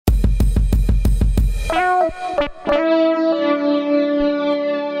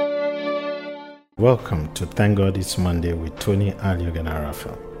Welcome to Thank God It's Monday with Tony, Aliogan, and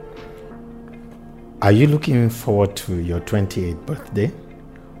Raphael. Are you looking forward to your 28th birthday?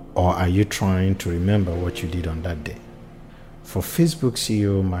 Or are you trying to remember what you did on that day? For Facebook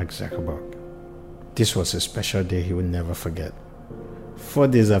CEO Mark Zuckerberg, this was a special day he will never forget. 4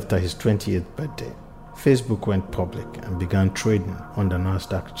 days after his 28th birthday, Facebook went public and began trading on the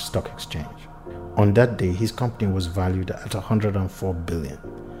Nasdaq Stock Exchange. On that day, his company was valued at $104 billion,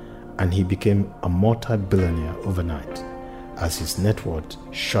 and he became a multi-billionaire overnight as his net worth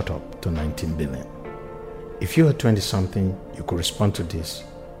shot up to $19 billion. If you are 20-something, you could respond to this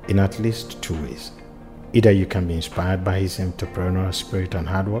in at least 2 ways. Either you can be inspired by his entrepreneurial spirit and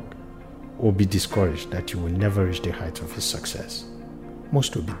hard work, or be discouraged that you will never reach the heights of his success.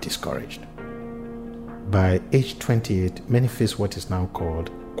 Most will be discouraged. By age 28, many face what is now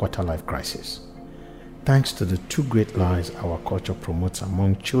called quarter-life crisis, thanks to the 2 great lies our culture promotes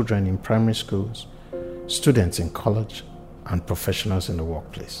among children in primary schools, students in college, and professionals in the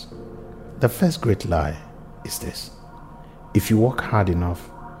workplace. The first great lie is this: if you work hard enough,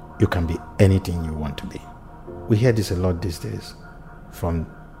 you can be anything you want to be. We hear this a lot these days from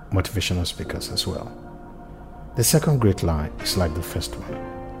motivational speakers as well. The second great lie is like the first one,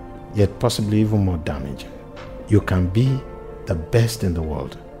 yet possibly even more damaging. You can be the best in the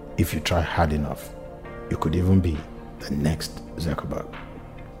world if you try hard enough. You could even be the next Zuckerberg.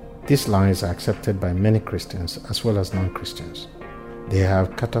 These lies are accepted by many Christians as well as non-Christians. They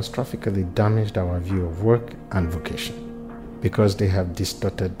have catastrophically damaged our view of work and vocation because they have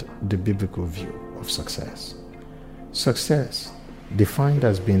distorted the biblical view of success. Success, defined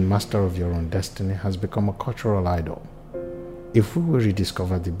as being master of your own destiny, has become a cultural idol. If we will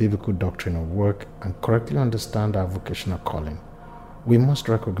rediscover the biblical doctrine of work and correctly understand our vocational calling, we must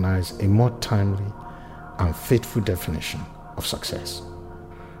recognize a more timely and faithful definition of success.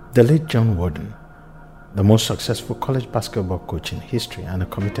 The late John Wooden, the most successful college basketball coach in history and a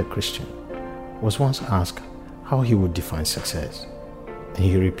committed Christian, was once asked how he would define success. And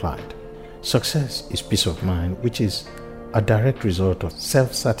he replied, "Success is peace of mind, which is a direct result of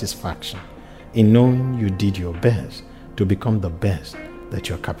self-satisfaction in knowing you did your best to become the best that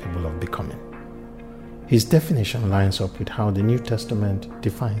you're capable of becoming." His definition lines up with how the New Testament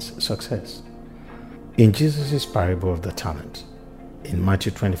defines success. In Jesus' parable of the talents, in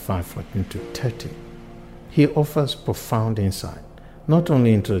Matthew 25:14-30, he offers profound insight not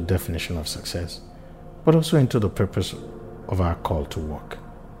only into the definition of success, but also into the purpose of our call to work.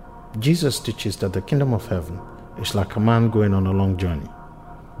 Jesus teaches that the kingdom of heaven is like a man going on a long journey.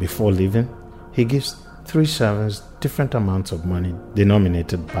 Before leaving, he gives 3 servants different amounts of money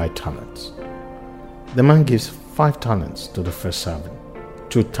denominated by talents. The man gives 5 talents to the first servant,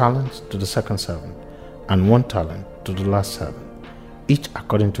 2 talents to the second servant, and 1 talent to the last servant, each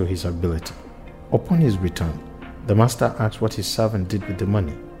according to his ability. Upon his return, the master asks what his servant did with the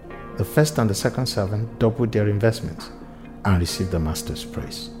money. The first and the second servant doubled their investments and received the master's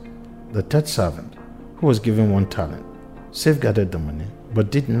praise. The third servant, who was given 1 talent, safeguarded the money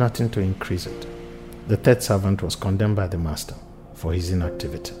but did nothing to increase it. The third servant was condemned by the master for his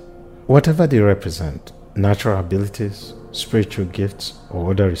inactivity. Whatever they represent, natural abilities, spiritual gifts,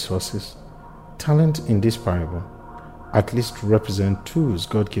 or other resources, talent in this parable at least represent tools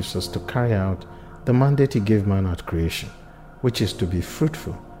God gives us to carry out the mandate he gave man at creation, which is to be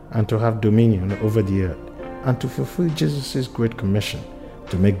fruitful and to have dominion over the earth and to fulfill Jesus' great commission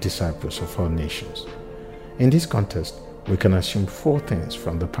to make disciples of all nations. In this context, we can assume 4 things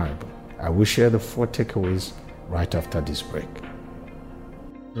from the parable. I will share the 4 takeaways right after this break.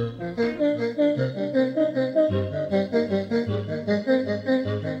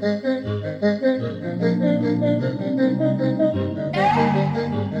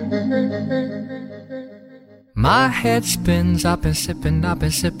 My head spins, I've been sipping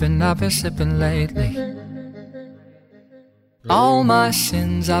lately. All my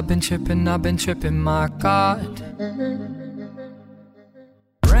sins, I've been tripping, my God.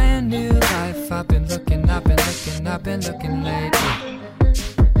 Brand new life, I've been looking lately.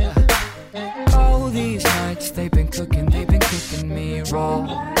 All these nights, they've been cooking me raw.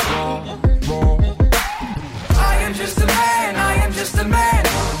 I am just a man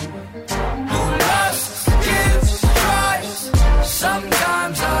who lusts, gives, tries.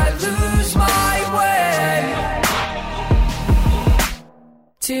 Sometimes I lose my way.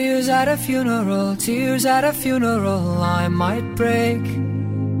 Tears at a funeral, I might break.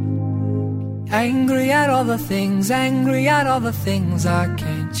 Angry at all the things I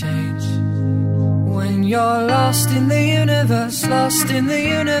can't change. When you're lost in the universe,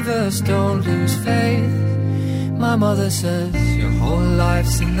 don't lose faith. My mother says your whole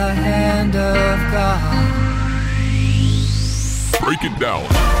life's in the hand of God. Break it down.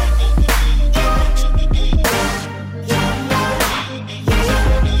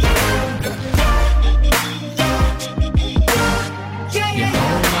 Your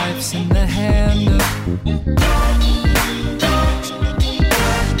whole life's in the hand of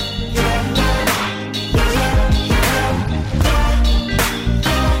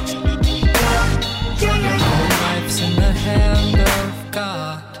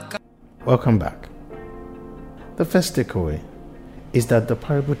Welcome back. The first takeaway is that the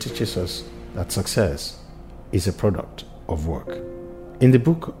parable teaches us that success is a product of work. In the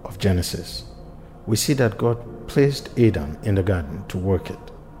book of Genesis, we see that God placed Adam in the garden to work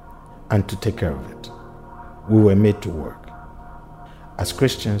it and to take care of it. We were made to work. As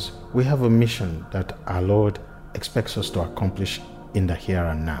Christians, we have a mission that our Lord expects us to accomplish in the here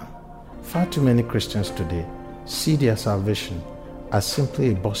and now. Far too many Christians today see their salvation as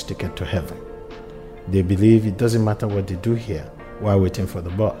simply a bus ticket to heaven. They believe it doesn't matter what they do here while waiting for the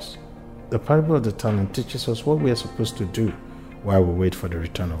bus. The parable of the talent teaches us what we are supposed to do while we wait for the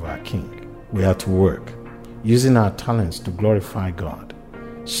return of our King. We are to work, using our talents to glorify God,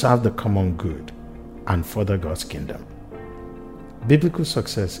 serve the common good, and further God's kingdom. Biblical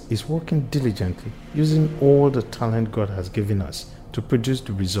success is working diligently, using all the talent God has given us to produce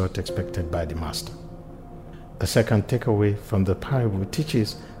the result expected by the Master. The second takeaway from the parable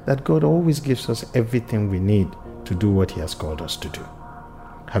teaches that God always gives us everything we need to do what He has called us to do.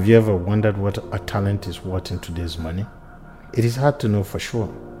 Have you ever wondered what a talent is worth in today's money? It is hard to know for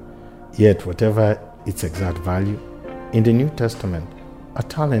sure. Yet, whatever its exact value, in the New Testament, a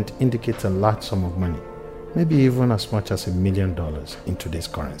talent indicates a large sum of money, maybe even as much as $1 million in today's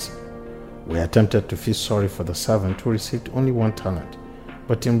currency. We are tempted to feel sorry for the servant who received only 1 talent,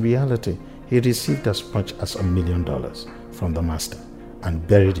 but in reality, he received as much as $1 million from the master and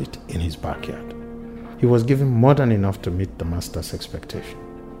buried it in his backyard. He was given more than enough to meet the master's expectation.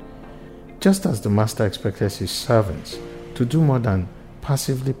 Just as the master expected his servants to do more than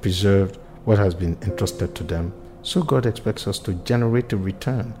passively preserve what has been entrusted to them, so God expects us to generate a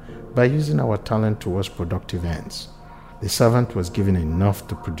return by using our talent towards productive ends. The servant was given enough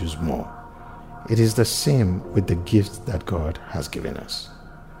to produce more. It is the same with the gifts that God has given us.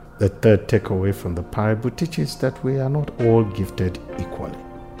 The third takeaway from the parable teaches that we are not all gifted equally.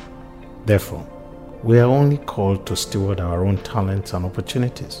 Therefore, we are only called to steward our own talents and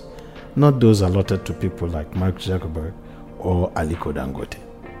opportunities, not those allotted to people like Mark Zuckerberg or Aliko Dangote.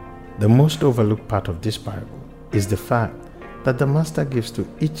 The most overlooked part of this parable is the fact that the master gives to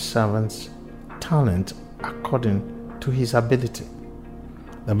each servant's talent according to his ability.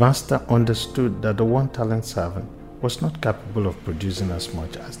 The master understood that the 1-talent servant was not capable of producing as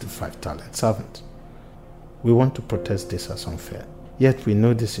much as the 5-talent servant. We want to protest this as unfair, yet we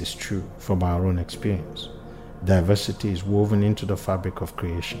know this is true from our own experience. Diversity is woven into the fabric of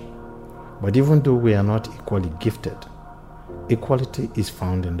creation. But even though we are not equally gifted, equality is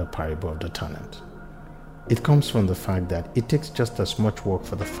found in the parable of the talent. It comes from the fact that it takes just as much work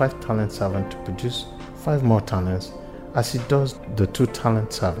for the 5-talent servant to produce 5 more talents as it does the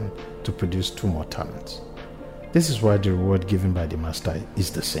 2-talent servant to produce 2 more talents. This is why the reward given by the master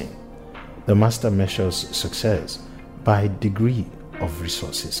is the same. The master measures success by degree of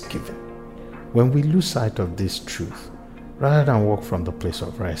resources given. When we lose sight of this truth, rather than walk from the place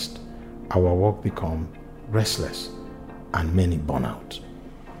of rest, our work becomes restless and many burn out.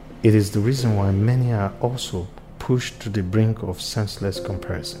 It is the reason why many are also pushed to the brink of senseless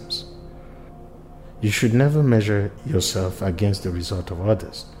comparisons. You should never measure yourself against the result of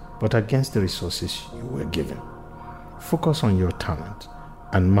others, but against the resources you were given. Focus on your talent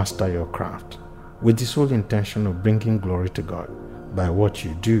and master your craft with the sole intention of bringing glory to God by what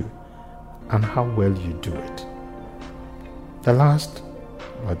you do and how well you do it. The last,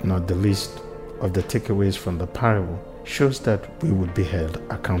 but not the least, of the takeaways from the parable shows that we would be held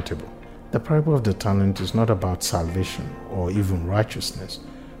accountable. The parable of the talent is not about salvation or even righteousness,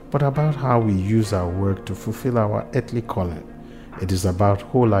 but about how we use our work to fulfill our earthly calling. It is about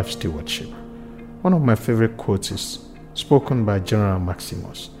whole life stewardship. One of my favorite quotes is spoken by General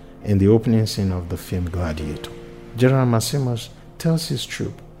Maximus in the opening scene of the film Gladiator. General Maximus tells his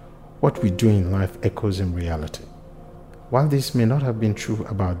troop, what we do in life echoes in reality. While this may not have been true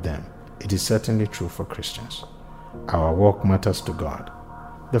about them, it is certainly true for Christians. Our work matters to God.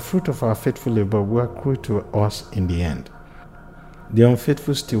 The fruit of our faithful labor will accrue to us in the end. The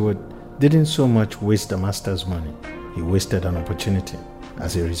unfaithful steward didn't so much waste the master's money, he wasted an opportunity.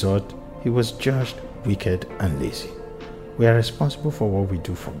 As a result, he was judged wicked, and lazy. We are responsible for what we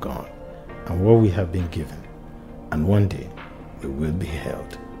do for God and what we have been given, and one day we will be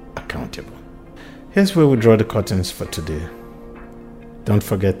held accountable. Here's where we draw the curtains for today. Don't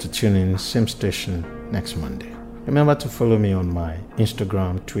forget to tune in, same station, next Monday. Remember to follow me on my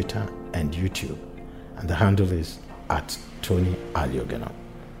Instagram, Twitter, and YouTube, and the handle is @Tony Aliogena.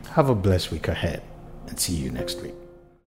 Have a blessed week ahead, and see you next week.